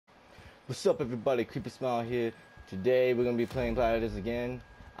What's up, everybody? Creepy Smile here. Today we're gonna be playing Paladins again.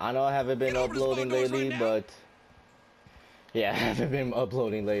 I know I haven't been uploading lately, but yeah, I haven't been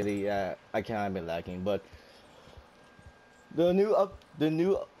uploading lately. I kind of been lacking, but the new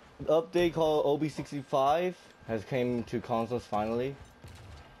update called OB65 has came to consoles finally,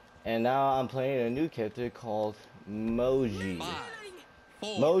 and now I'm playing a new character called Moji. 5,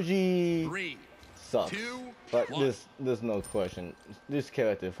 4, Moji 3, sucks, 2, but 1. there's no question. This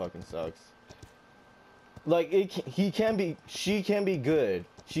character fucking sucks. Like she can be good.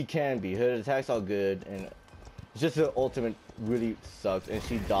 She can be. Her attacks are good, and it's just her ultimate really sucks, and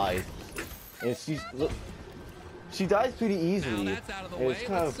she dies. And she dies pretty easily. Now that's out of the and way. it's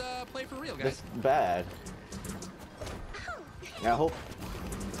kind Let's of play for real, guys. that's bad. And I hope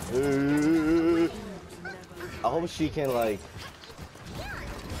she can like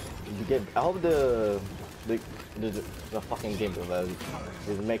get. I hope the fucking game developers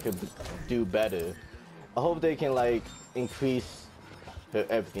make her do better. I hope they can like increase her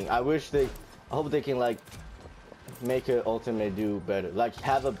everything. I hope they can like make her ultimate do better. Like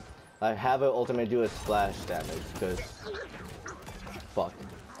have her ultimate do a splash damage, because fuck.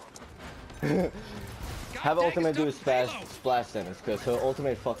 Have her ultimate do a splash damage, because her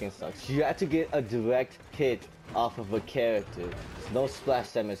ultimate fucking sucks. You have to get a direct hit off of a character. No splash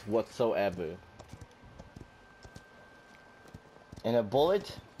damage whatsoever. And a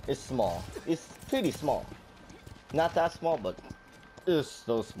bullet is small. It's pretty small. Not that small, but it's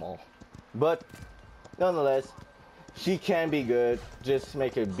so small. But nonetheless, she can be good. Just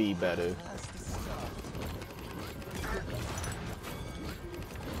make her be better.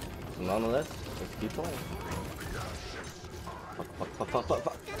 So nonetheless, let's keep playing.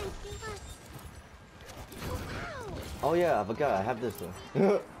 Fuck. Oh yeah, I forgot. I have this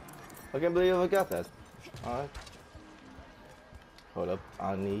one. I can't believe I forgot that. Alright. Hold up,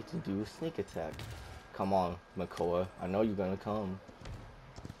 I need to do a sneak attack. Come on, Makoa. I know you're gonna come.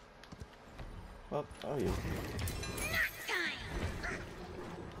 Oh, are you?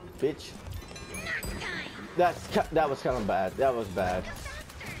 Bitch. That was kind of bad. That was bad.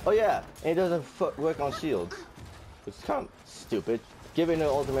 Oh yeah, and it doesn't work on shields. It's kind of stupid. Giving the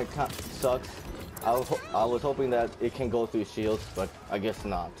ultimate sucks. I was hoping that it can go through shields, but I guess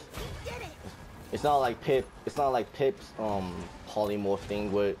not. It's not like Pip's polymorph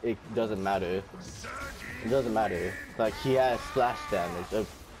thing where it doesn't matter. It doesn't matter. Like he has splash damage, a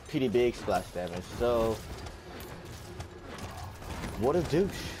pretty big splash damage. So what a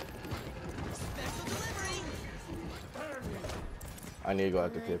douche. I need to go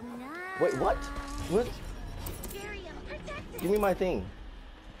after Pip. Wait, what? What? Give me my thing.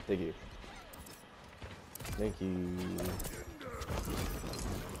 Thank you. Thank you.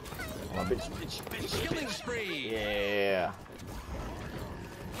 Oh, bitch. Killing spree. Yeah.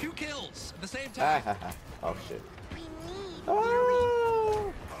 2 kills at the same time. Oh shit.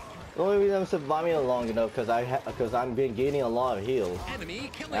 Oh! The only reason I'm surviving long enough because I'm been gaining a lot of heals. Enemy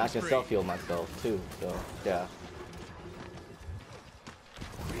killing And I can spree. self heal myself too. So yeah.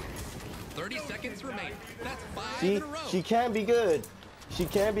 30 seconds remain. That's 5 See, in a row. she can be good. She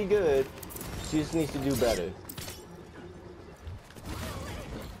can be good. She just needs to do better.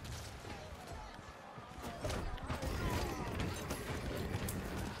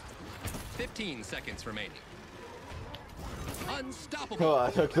 15 seconds remaining. Unstoppable. Oh,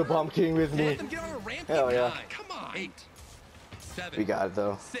 I took the Bomb King with me. Get on a rampage. Hell yeah. 9. Come on. 8, 7. We got it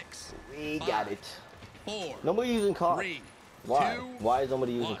though. 6. We 5, got it. 4. Nobody using caught. 3. Why? 2, Why is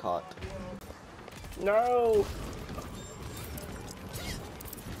nobody using 1. caught? No.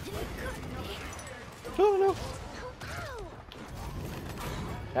 Oh no.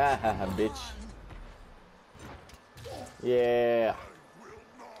 Haha, bitch. Yeah.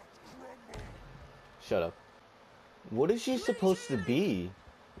 Shut up. What is she supposed to be?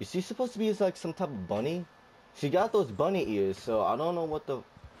 Is she supposed to be like some type of bunny? She got those bunny ears, so I don't know what the...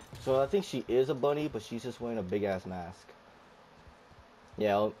 So I think she is a bunny, but she's just wearing a big ass mask.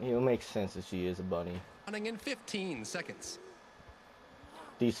 Yeah, it'll make sense if she is a bunny. Running in 15 seconds.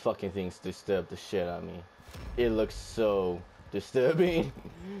 These fucking things disturb the shit out of me. It looks so disturbing.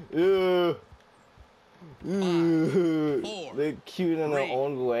 Ew. Ew. 4, They're cute in their 3,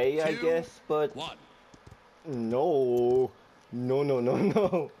 own way, 2, I guess, but 1. no. No.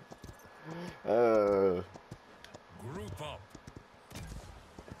 Group up.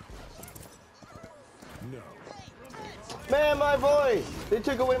 No. Man, my voice! They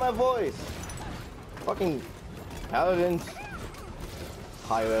took away my voice! Fucking Paladins.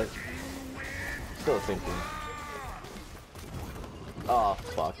 Pirate. Still thinking. Oh,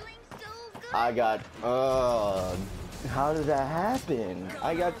 fuck. I got, How did that happen?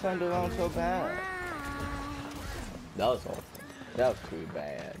 I got turned around so bad. That was awful. That was pretty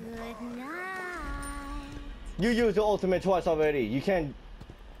bad. You used the ultimate twice already. You can't.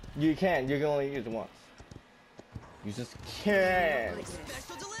 You can only use it once. You just can't.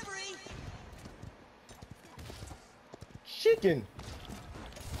 Special delivery. Chicken.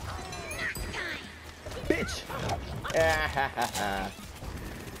 Bitch.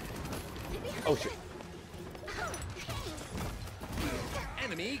 Oh shit.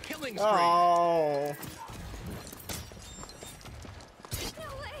 Enemy killing spree. Oh.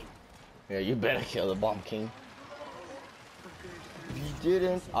 Yeah, you better kill the Bomb King. If you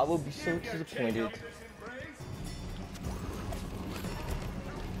didn't, I will be so disappointed.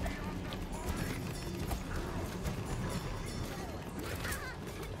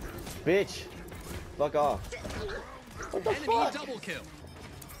 Bitch! Fuck off. What the Enemy fuck? double kill.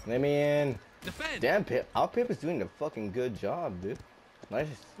 Let me in. Defend. Damn, Pip. Our Pip is doing a fucking good job, dude. Nice.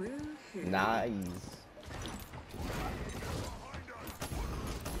 Nice.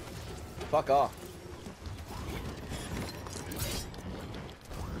 Fuck off.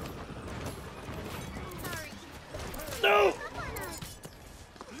 No!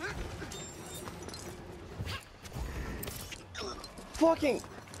 Fucking.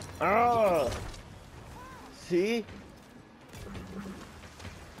 See?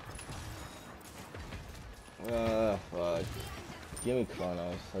 Fuck. Give me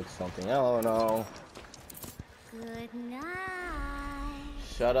Chronos, like something. I don't know. Good night.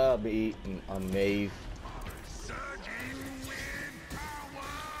 Shut up, Maeve.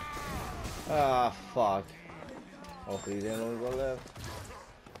 Ah, fuck. Hopefully they don't go left.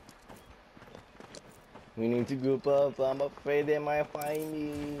 We need to group up. I'm afraid they might find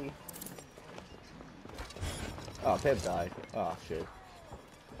me. Oh, Pep died. Oh, shit.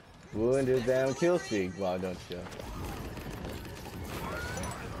 Ruined his damn kill streak. Why don't you?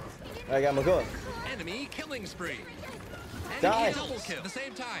 I got my gun. Enemy killing spree. Die. Enemy double kill at the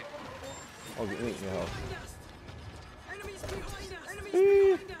same time. Oh, give me help. Enemies behind us. Enemies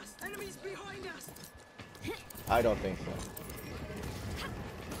behind us. Enemies behind us. I don't think so.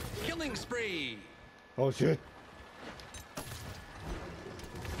 Killing spree. Oh, shit.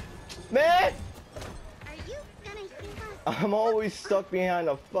 Man! Are you gonna hear us? I'm always stuck behind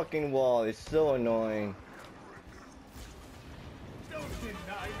a fucking wall. It's so annoying.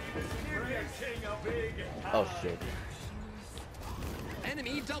 Oh shit.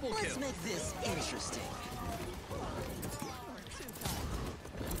 Enemy double Let's kill. make this interesting.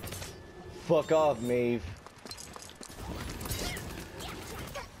 Fuck off, Maeve.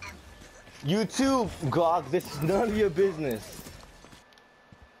 You too, Glock. This is none of your business.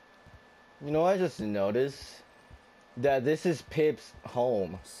 You know, I just noticed that this is Pip's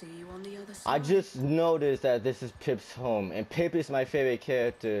home. See you on the other side. I just noticed that this is Pip's home, and Pip is my favorite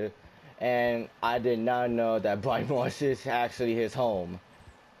character, and I did not know that Bright Marsh is actually his home.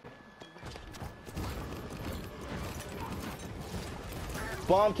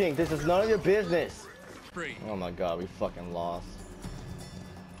 Bomb King, this is none of your business. Spree. Oh my god, we fucking lost.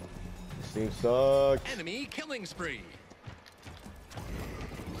 This team sucks. Enemy killing spree.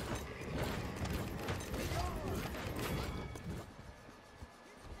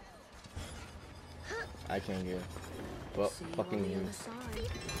 I can't get. Well, See you fucking on the you. other side.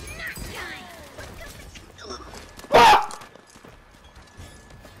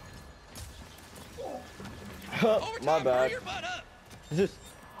 Overtime, My bad. hurry your butt up. Just,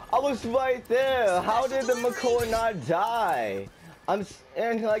 I was right there. How did the McCoy not die? And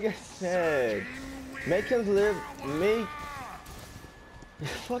like I said, make him live. Make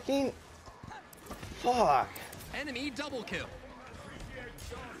fucking fuck. Enemy double kill.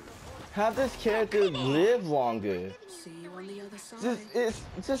 Have this character live longer. See you on the other side.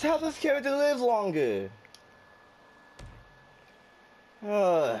 Just have this character live longer.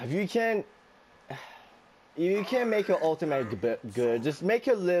 If you can't make her ultimate good, just make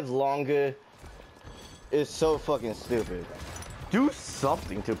her live longer. It's so fucking stupid. Do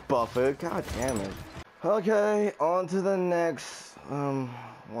something to buff her. God damn it. Okay, on to the next.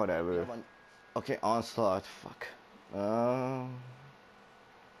 Whatever. Okay, Onslaught. Fuck.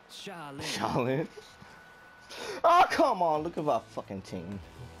 Shaolin. Oh, come on. Look at our fucking team.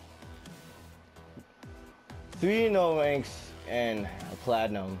 3 no ranks and a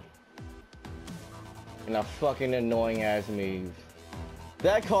platinum. And a fucking annoying ass Maeve.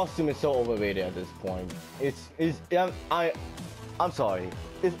 That costume is so overrated at this point. I'm sorry.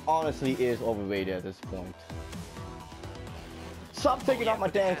 It honestly is overrated at this point. Stop taking off my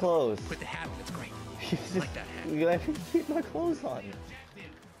damn clothes. Put the hat on, it's great. Just, like that hat. you let me keep my clothes on.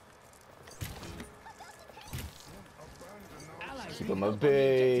 Keep him at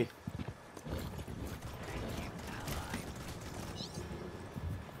bay.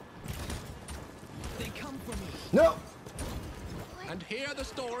 They come for me. No! And here the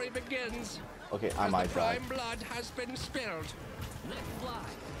story begins. Okay, I As might the die. prime blood has been spilled. Let's fly.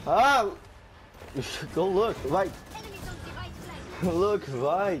 Ah! Go look, right. Enemies on the right flank. Look,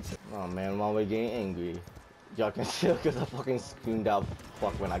 right. Oh man, while we're getting angry. Y'all can chill because I fucking screamed out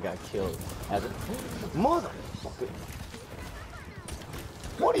fuck when I got killed. As a motherfucker.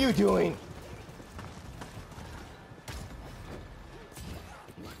 What are you doing?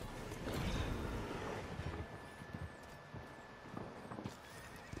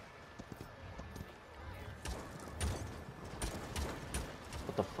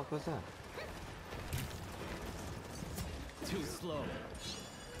 What the fuck was that? Too slow.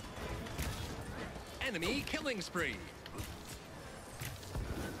 Enemy killing spree.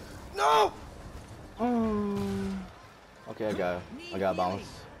 No! Okay, I got bounce.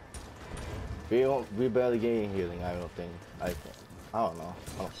 We barely getting healing. I don't think. I don't know.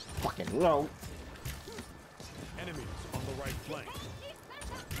 I don't fucking know. Enemies on the right flank.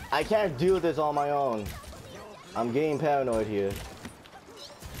 I can't do this on my own. I'm getting paranoid here.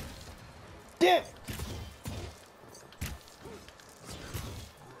 Damn!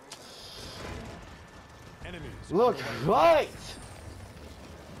 Enemies. Look right!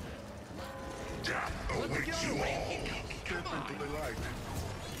 Awaits you all. Step into the light.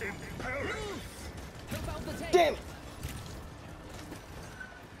 Imperative. Help out the tank. Damn it!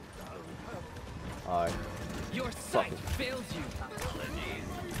 Alright. Your sight fails you.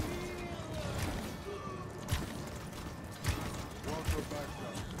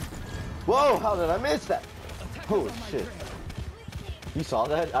 Whoa, how did I miss that? Holy shit. You saw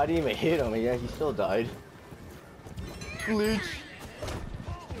that? I didn't even hit him and yeah, he still died. Glitch.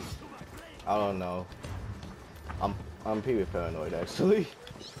 I don't know. I'm pretty paranoid actually.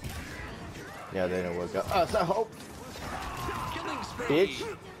 Yeah, that didn't work out. So hope. Killing spree. Bitch,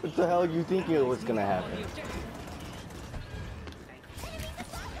 what the hell you thinking was gonna happen?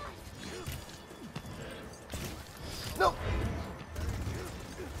 No.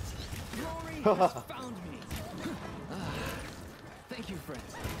 Glory has found me. Thank you, friend.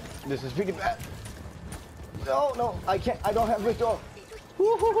 This is pretty bad. No, I can't. I don't have Victor.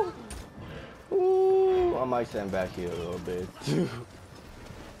 Woo-hoo. Ooh, I might stand back here a little bit.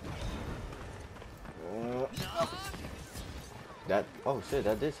 That. Oh shit,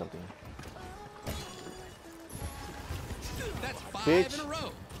 that did something. That's 5 Bitch. in a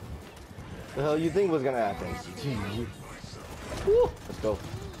row. The hell you think was gonna happen? Woo, let's go,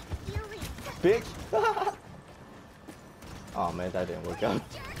 bitch. Oh man, that didn't work out.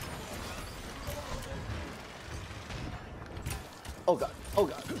 Oh god, oh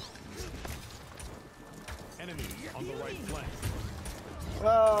god. Enemies on the right flank.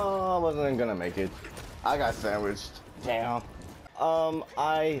 Oh, I wasn't gonna make it. I got sandwiched. Damn.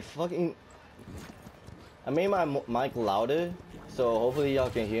 I made my mic louder, so hopefully y'all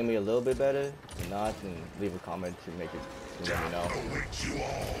can hear me a little bit better. If not, then leave a comment to make it to let me know.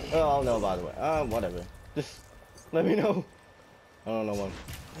 Oh no, by the way. Whatever. Just let me know. I don't know when.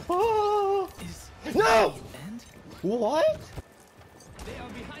 Oh! No! And What? they are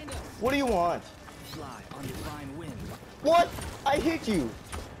behind us. What do you want? Fly on divine wind. What? I hit you.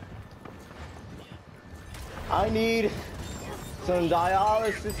 I need some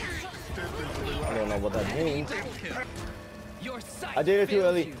dialysis. I don't know what that means. Double kill. Your sight I did it too fails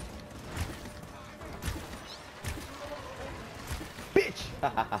early. you. Bitch!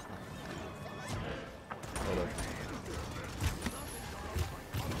 Hold on.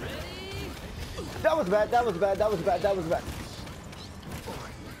 That was bad, that was bad, that was bad, that was bad.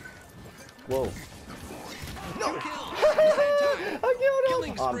 Whoa. Two kills at the same time. I killed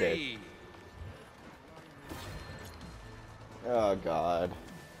Killing him! I'm dead. spree. Oh god.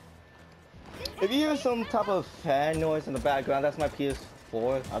 If you hear some type of fan noise in the background, that's my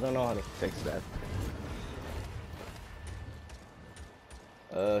PS4. I don't know how to fix that.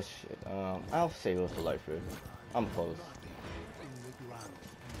 Shit. I'll save those for life, dude. I'm close.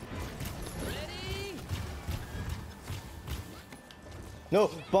 No,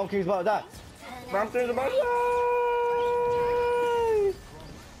 Bomb King's about to die. Bomb King's about to die.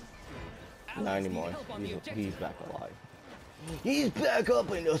 Not anymore. He's back alive. He's back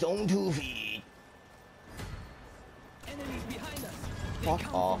up in his own 2 feet. Enemies behind us. They Fuck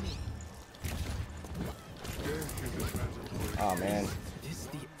come off. for me. Oh man. Is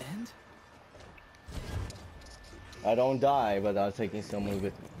the end? I don't die, but I was taking someone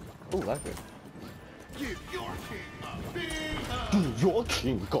with me. Ooh, that's good. Give your king a big hug. Give your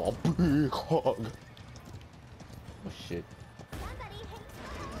king a big hug. Oh shit.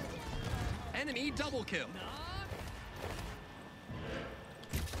 Enemy double kill.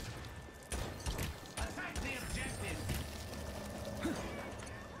 Attack the objective.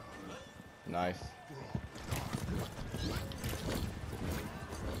 Nice.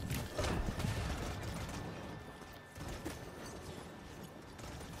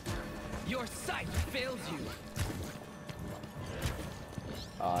 Your sight fails you.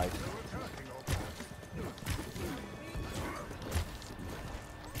 Alright.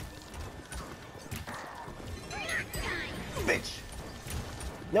 Bitch!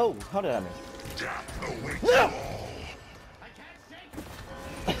 No! How did I miss? No!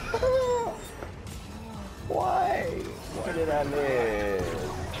 Why? Why did I miss?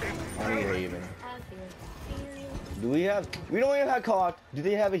 I need Raven. Do we have? We don't even have caught. Do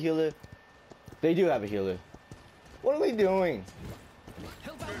they have a healer? They do have a healer. What are we doing?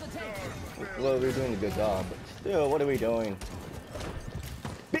 Well, we're doing a good job, but still, what are we doing?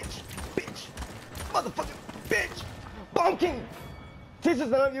 Bitch! Bitch! Motherfucker! Bitch! Pumpkin! This is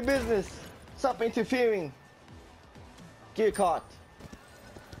none of your business! Stop interfering! Get caught!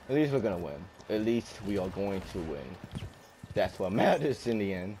 At least we're gonna win. At least we are going to win. That's what matters in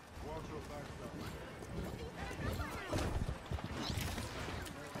the end.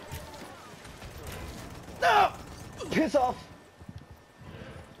 No! Piss off!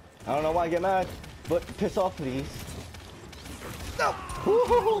 I don't know why I get mad, but piss off, please. No!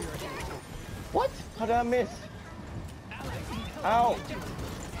 Woo-hoo-hoo. What? How did I miss? Ow!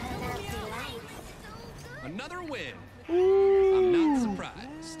 Another win. Ooh. I'm not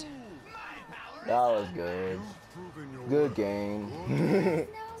surprised. That was good. Good game.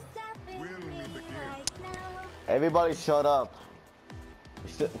 Everybody shut up.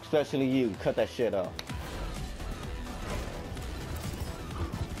 Especially you. Cut that shit up.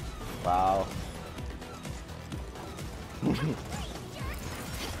 Wow.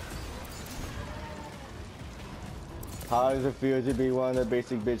 How does it feel to be one of the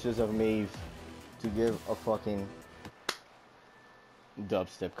basic bitches of Maeve to give a fucking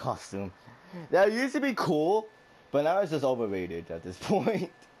dubstep costume? That used to be cool, but now it's just overrated at this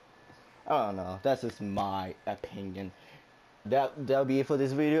point. I don't know. That's just my opinion. That'll be it for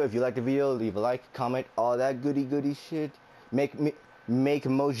this video. If you like the video, leave a like, comment, all that goody shit. Make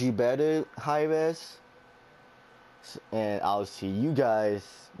Moji better, high res. And I'll see you guys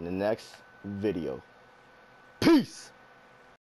in the next video. Peace!